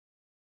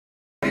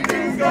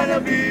everything's gonna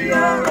be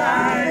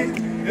alright.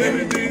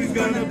 Everything's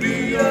gonna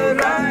be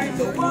alright.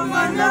 So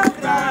woman, don't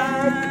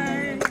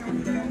cry.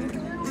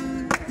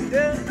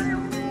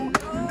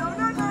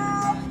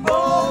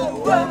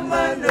 Oh,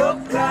 woman,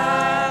 don't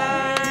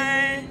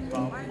cry.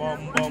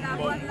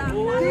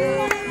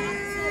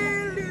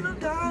 Little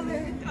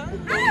darling,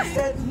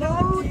 said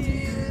no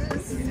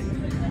tears.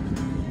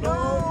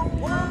 No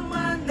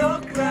woman,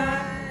 don't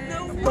cry.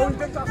 No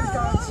woman, don't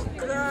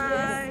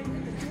cry.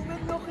 Toen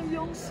ik nog een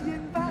jong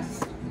zien was,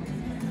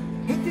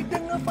 het ik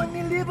dingen van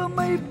die leven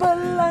mij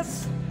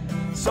belast.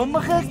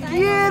 Sommige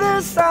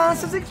keren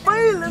s'avonds als ik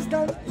vuil is,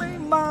 dan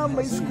mijn ma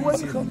my skoon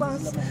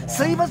gewas.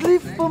 Sy was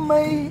lief vir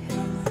my,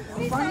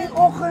 van die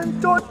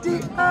oggend tot die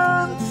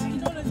aand.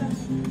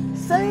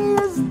 Sy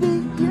is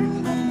die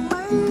een wat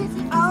my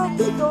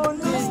altyd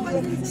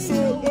ondersteun. Sê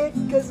ek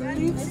is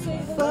lief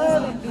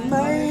vir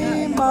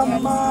my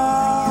mama.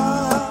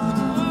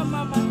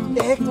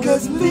 Ek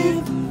is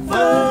lief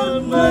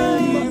vir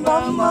my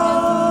mama.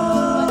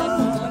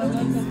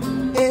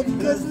 Ek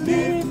is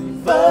lief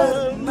vir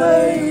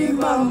my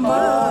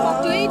mama.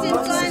 Doe je het in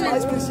China?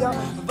 Speciaal,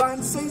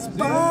 want sy is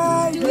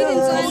baie Doe je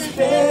het in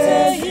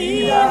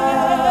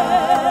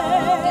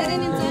speciaal.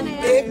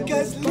 Ek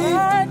is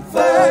lief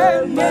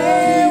vir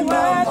my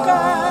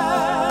mama.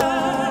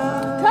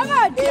 Come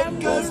on,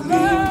 Ek is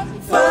lief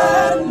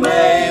vir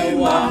my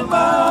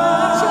mama.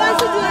 She wants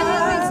to do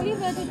anything.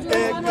 Leave her to do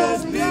Ek whatever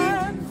is she lief wants.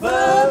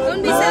 vir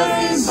Don't be my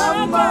selfish.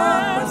 mama.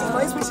 Want sy is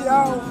baie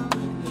spesiaal.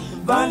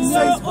 Want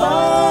sy is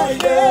baie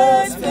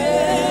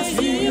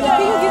spesiaal.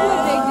 Can you give me a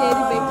bag,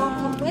 Daddy, baby?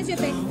 Where's your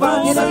bag?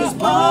 Want sy is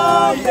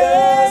baie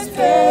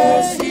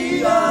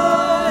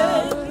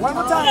spesiaal. One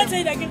more time.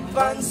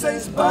 Want sy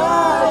is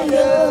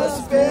baie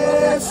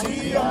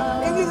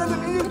spesiaal. En die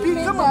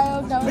beat, come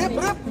on.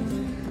 Rip.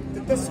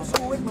 Dit is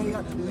so ek my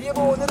lewe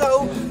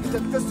onderhou.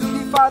 Dit is hoe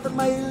die Vader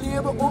my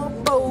lewe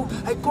opbou.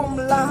 Hy kom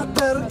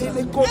later en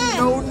hy kom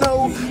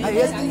nou. Hy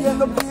is die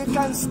een op wie ek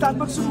kan staan,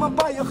 maar so maar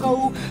baie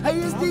gou. Hy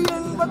is die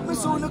een wat my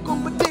sonne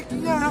kom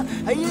beteken, ja.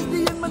 Hy is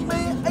die een wat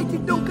my uit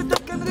die donkerte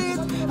kan red.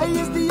 Hy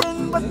is die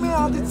een wat my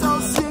altyd sal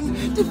sien.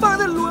 Die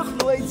Vader loog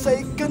nooit sy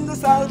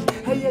kinders uit.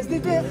 Hy is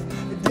die weg,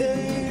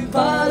 die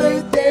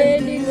waarheid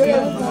en die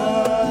lewe.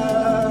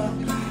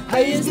 Hy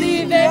is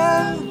die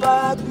een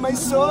wat my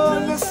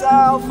sonne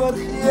sal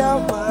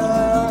vergewe.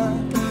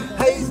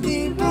 Hy is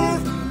die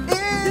weg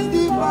en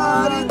die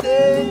waarheid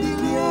en die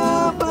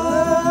lewe.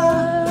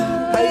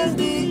 Hy is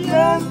die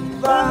een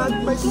wat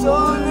my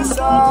sonne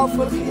sal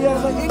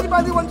vergewe.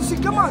 Anybody want to sing?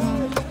 Come on.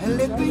 And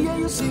let me hear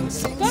you sing.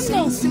 Sing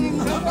until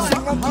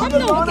the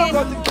Lord of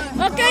God.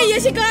 Okay, here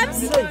she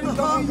comes. Come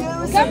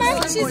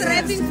on, she's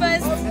rapping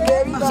first.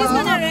 She's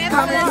gonna rap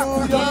first.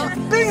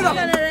 She's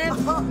gonna rap.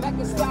 Like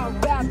a style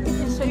rap, we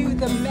can show you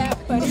the map,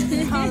 but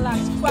it's kind of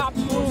like swap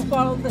rules,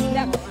 follow the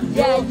snap.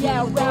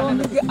 Yeah, rap,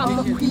 nigga, I'm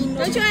the queen.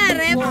 Don't you wanna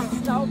rap?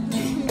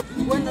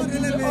 When the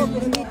DJ over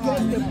me,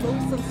 the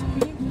blows and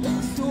scream,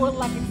 do it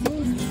like it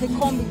seems. They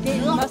call me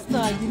Game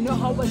Master, you know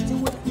how I do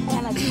it,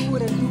 and I do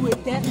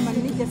it. That my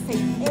nigga say,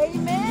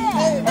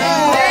 Amen.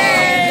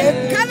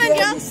 Hey, come on,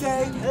 girl.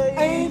 Say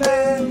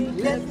amen.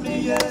 Let me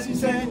hear you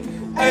say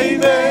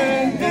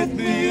amen. Let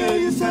me hear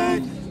you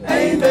say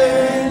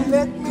amen.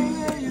 Let me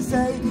hear you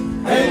say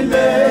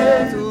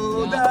amen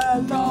to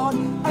the Lord.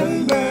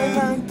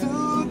 Amen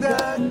to the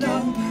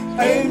King.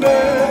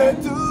 Amen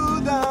to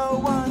the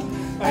one.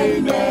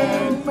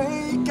 Amen.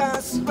 Make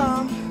us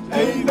strong.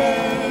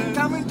 Amen.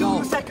 Coming to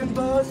the second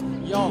verse.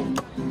 Yo,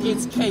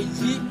 it's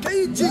KG. The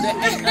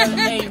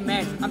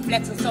amen. I'm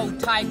flexing so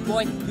tight,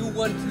 boy. You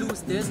won't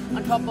lose this.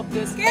 On top of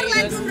this,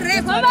 haters,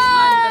 Come what on. I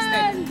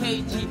understand.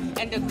 KG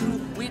and the crew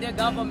with the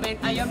government.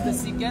 I am the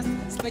sickest.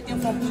 Spitting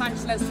from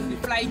punchlines to the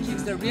fly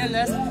kicks, the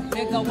realest.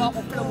 Nigga, walk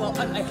a flow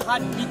on a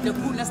heartbeat. The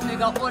coolest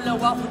nigga, all the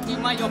while who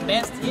my your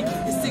best hit.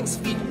 The 6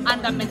 feet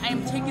under, man. I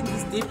am taking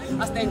this dip.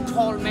 I stand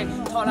tall, man.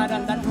 Taller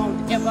than that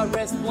Mount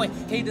Everest, boy.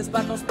 Haters,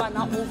 but no span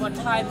out over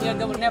time. Yeah,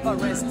 they will never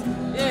rest.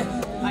 Yeah.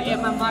 I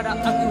am a mother,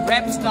 I'm a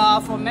rap star.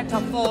 From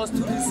metaphors to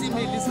the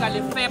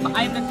simile,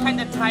 I'm the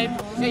kind of type.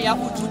 Yeah,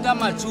 Ujuda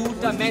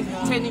Majuda, man.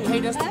 Turning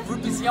haters to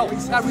groupies, yo.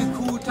 That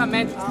recruiter,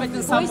 man.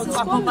 Spending some of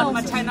but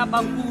my China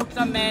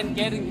Banguta, man.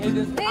 Getting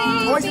haters.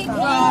 Baby,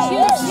 can't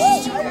you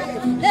see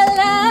the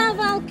love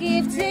I'll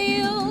give to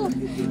you?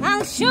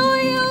 I'll show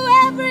you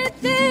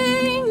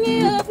everything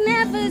you've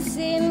never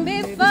seen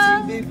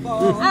before.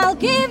 I'll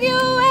give you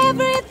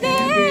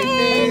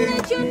everything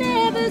that you've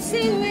never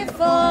seen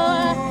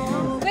before.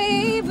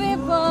 Baby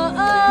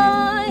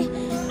boy,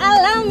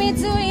 allow me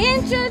to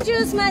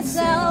introduce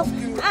myself.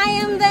 I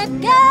am that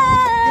girl.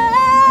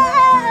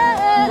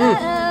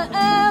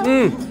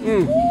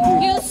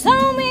 You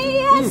saw me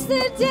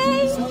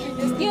yesterday.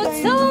 You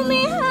told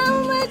me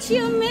how much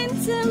you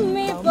meant to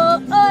me, boy.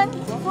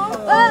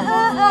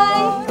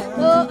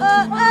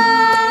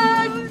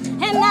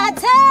 And I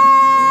tell.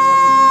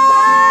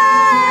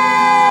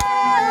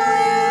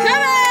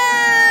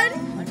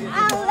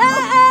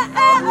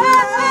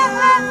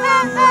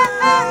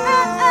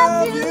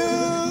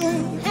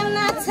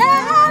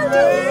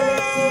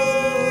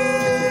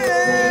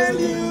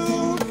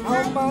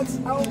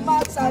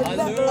 'cause I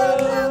love you.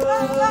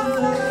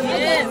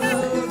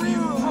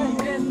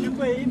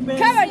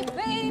 Come on,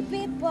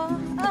 baby boy.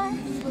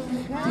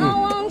 I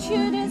want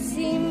you to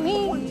see me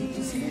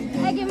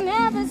like you've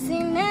never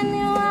seen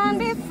anyone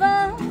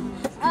before.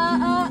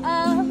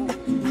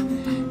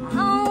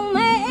 I'll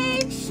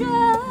make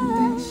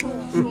sure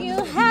you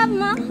have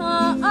my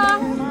heart.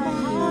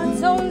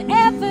 Don't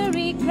ever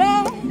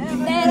regret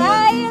that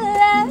I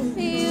love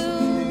you.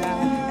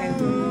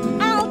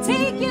 I'll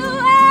take you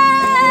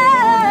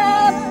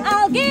up.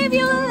 I'll give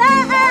you love.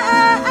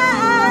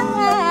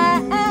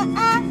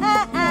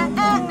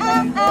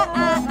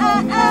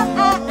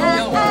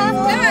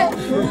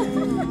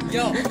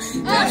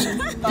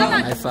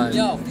 High five.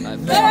 Yo,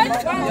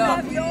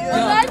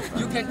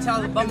 you can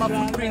tell by my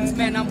footprints,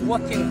 man, I'm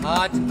working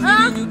hard.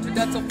 Leading you to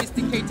that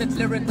sophisticated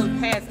lyrical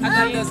path. I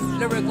got this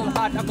lyrical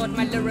heart, I got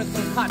my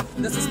lyrical heart.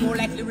 This is more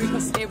like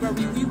lyrical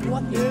slavery, we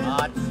working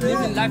hard.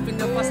 Living life in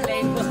the fast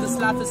lane, cause this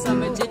life is so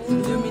legit.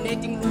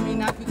 Illuminating, we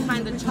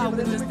kind of child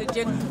in this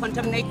digit.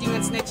 Contaminating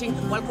and snatching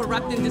while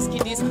corrupting these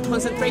kiddies.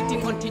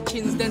 Concentrating on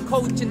teachings, then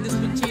coaching these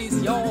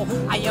bitches. Yo,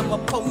 I am a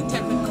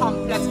potent with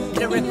complex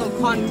lyrical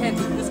content.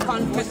 This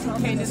context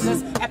contains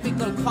this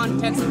epical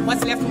context.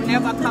 What's left will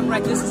never come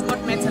right. This is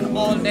not meant and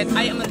all that.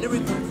 I am a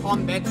lyrical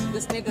combat.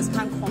 These niggas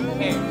can't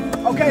compare.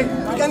 Okay,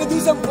 we're gonna do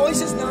some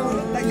voices now,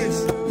 like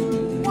this.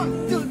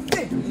 1, 2,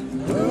 3.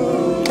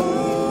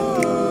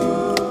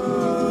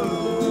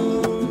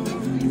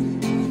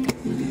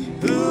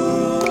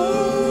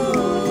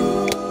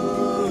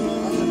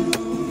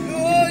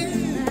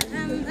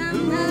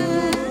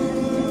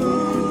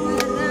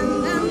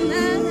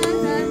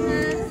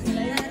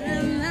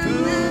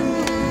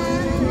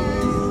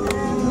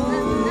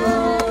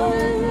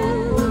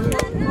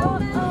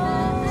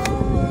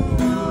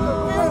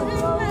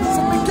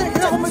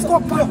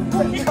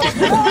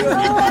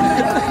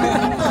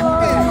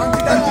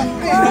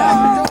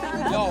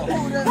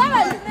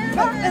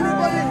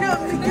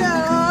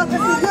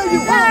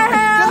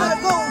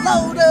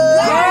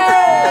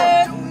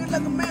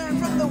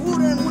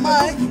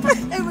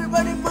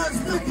 Everybody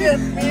must look at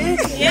me.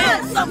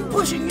 Yes, I'm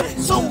pushing it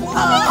so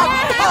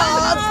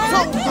hard,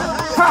 so hard.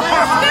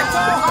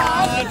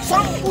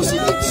 I'm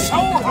pushing it so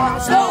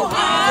hard, so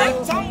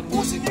hard. I'm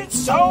pushing it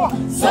so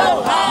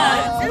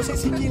hard. Kasi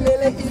si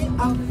kilele in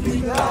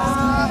Africa,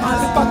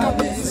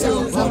 alipakabisa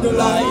sa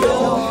dolayo.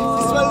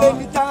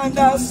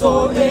 Iswalemidanda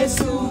so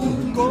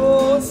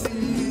esuko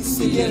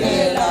si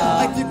kilele.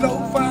 Akibaw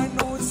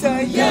panon sa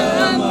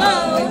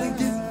yama,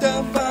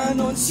 kita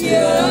panon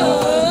siya.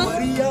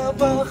 Maria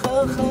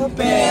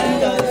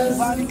bakakapenda,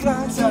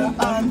 balikan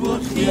saan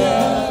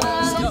berkhia.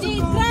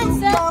 Balikan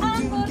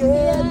saan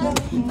berkhia,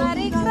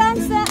 balikan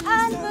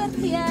saan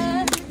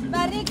berkhia,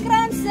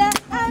 balikan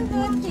saan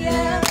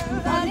berkhia,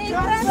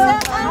 balikan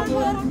saan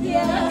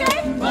berkhia,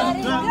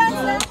 balikan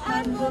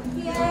saan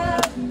berkhia,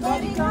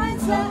 balikan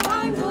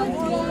saan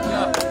berkhia,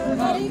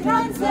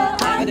 balikan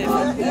saan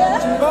berkhia,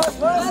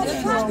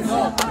 balikan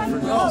saan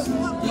berkhia.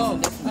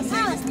 I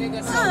say this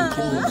nigga so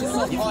cool, it's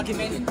so hard to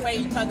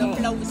meditate. The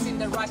flow is in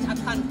the rush, I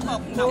can't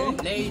talk now.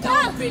 Later,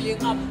 I'm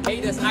filling up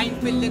haters, I ain't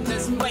feeling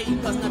this way.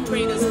 Cause the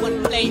traders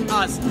won't play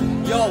us.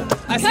 Yo,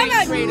 I say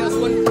traders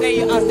won't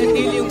play us. They're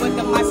dealing with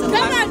the massive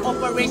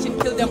operation,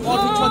 kill them all.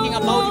 We're talking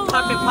about it,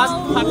 popping past,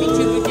 popping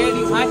till we're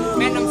getting high.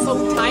 Man, I'm so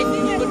tight,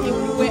 but if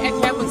you were at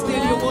heaven,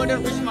 still you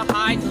wouldn't reach my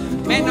height.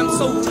 Man, I'm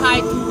so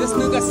tight, this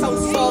nigga so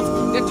soft.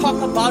 They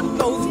talk about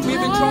clothes, we've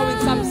been throwing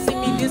some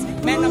similes.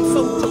 Man, I'm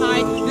so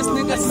tight, this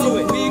nigga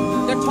so big.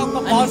 They talk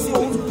about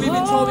phones, we've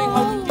been throwing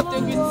how to get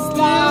them in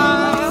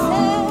style.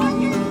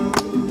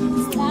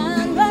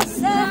 Stand by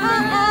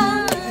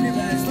side,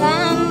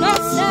 stand by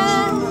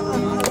side,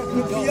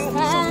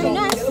 stand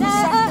by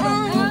side,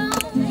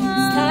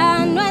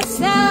 stand by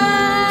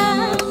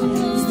side,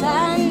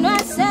 stand by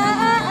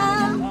side,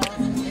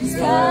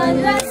 stand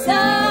by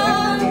side.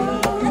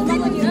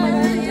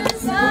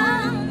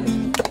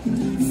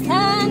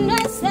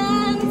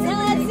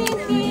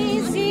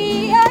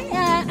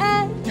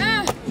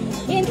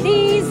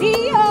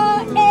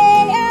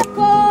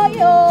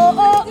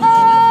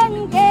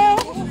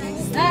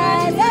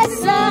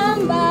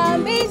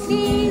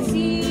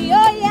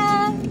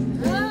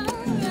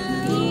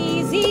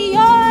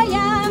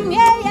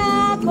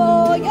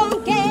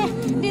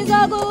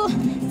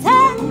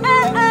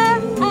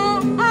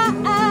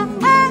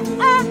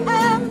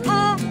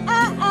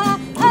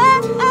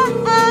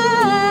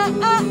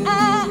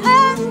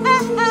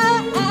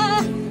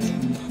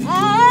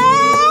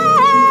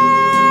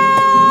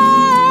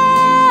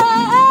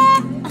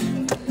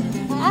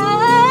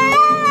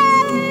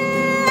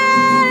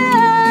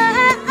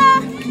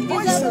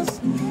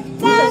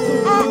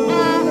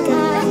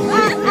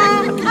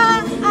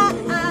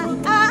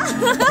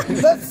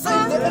 Let's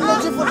save the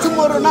energy for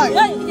tomorrow night,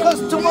 because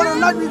tomorrow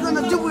night we're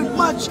gonna do it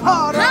much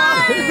harder.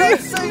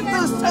 Let's save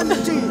this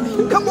energy.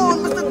 Come on,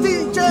 Mr.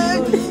 DJ,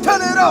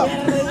 turn it up.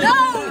 No,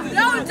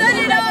 turn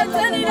it up,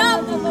 turn it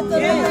up.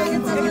 Turn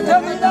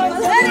it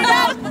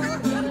up.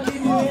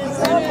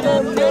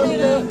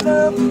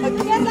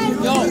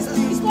 Yo,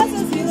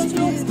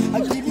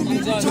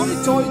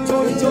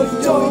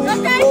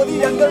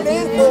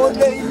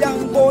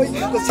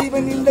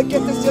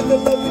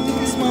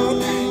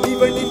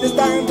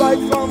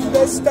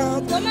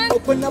 start.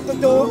 Open up the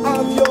door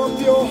of your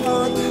pure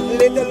heart.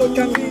 Let the Lord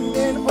come in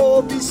and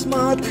all be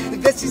smart.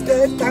 This is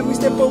the time we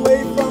step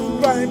away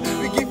from crime.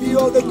 We give you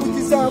all the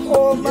goodies of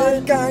all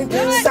mankind.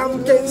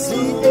 Some can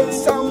see and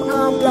some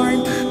are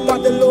blind,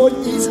 but the Lord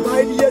is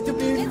right here to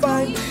be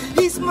fine.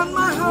 He's in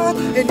my heart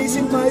and He's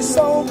in my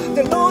soul.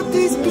 The Lord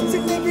is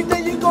fixing every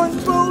day in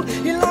control.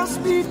 He loves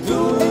me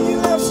too and He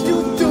loves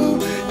you too.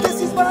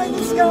 This is why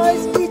the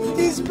skies, it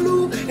is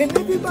blue. And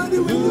everybody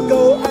when you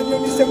go on your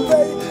knees and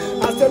pray.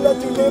 Ask the Lord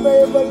to never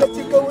ever let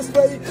you go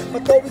astray,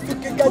 but always to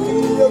guide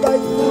you in your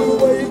rightful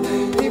way.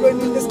 Even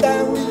in this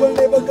time we will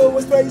never go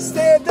astray.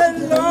 Say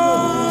the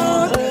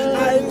Lord,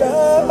 I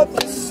love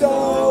you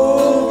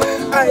so.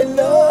 I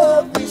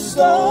love you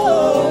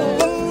so.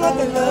 The Lord,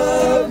 I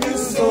love you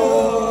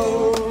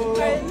so.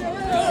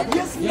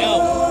 Yes,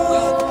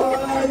 Lord,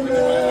 I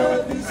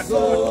love you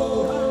so.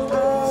 I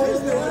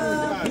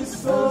love you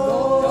so.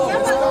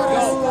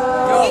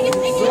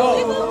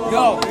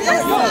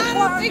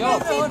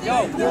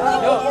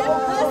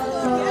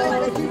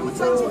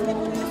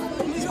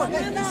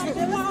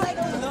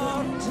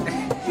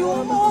 You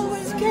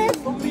always care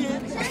for me.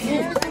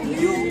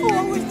 You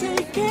always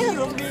take care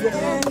of me.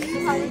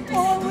 I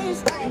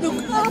always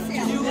look after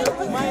you.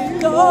 My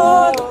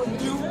Lord,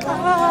 you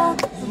are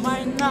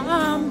my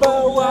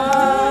number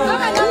one.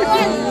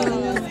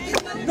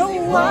 No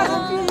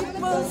one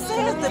people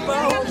says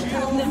about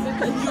you.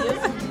 You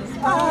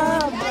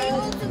are my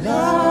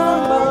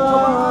number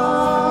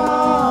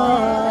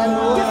one.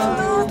 Yes,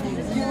 Lord,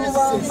 you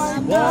are my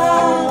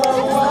number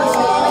one.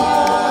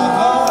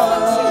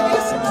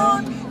 Yes,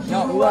 Lord,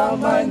 you are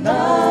my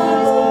number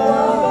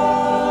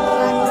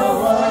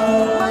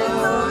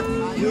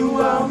one.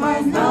 You are my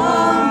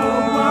number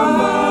one.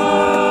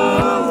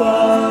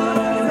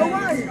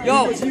 Yo.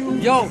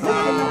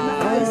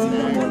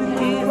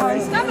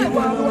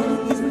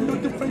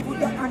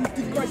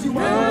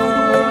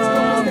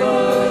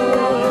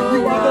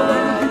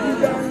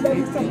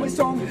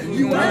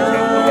 You are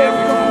the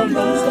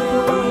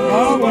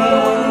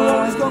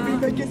one who's gonna be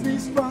making me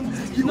strong.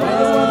 You are the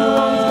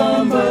one who's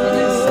gonna be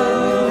making me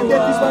strong. And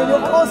that is why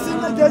you're all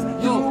singing like this.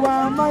 You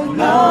are my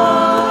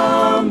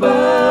number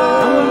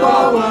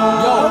one.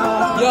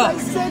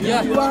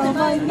 You are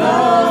my number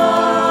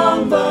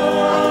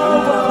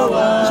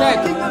one. Check.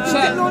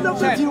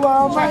 You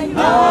are my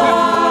number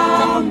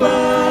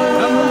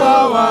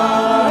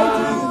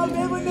one.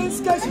 Never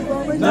discuss. You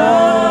are my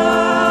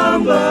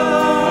number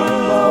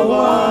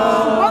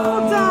one. One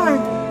more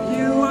time.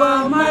 You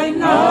are my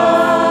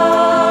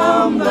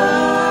number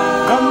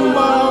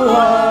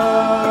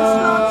one. It's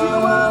not you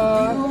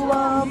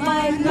are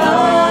my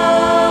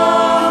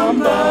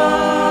number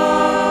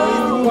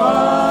one.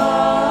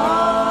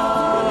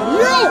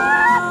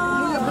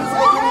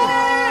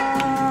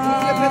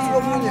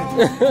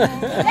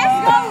 Let's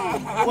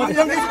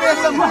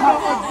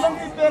go!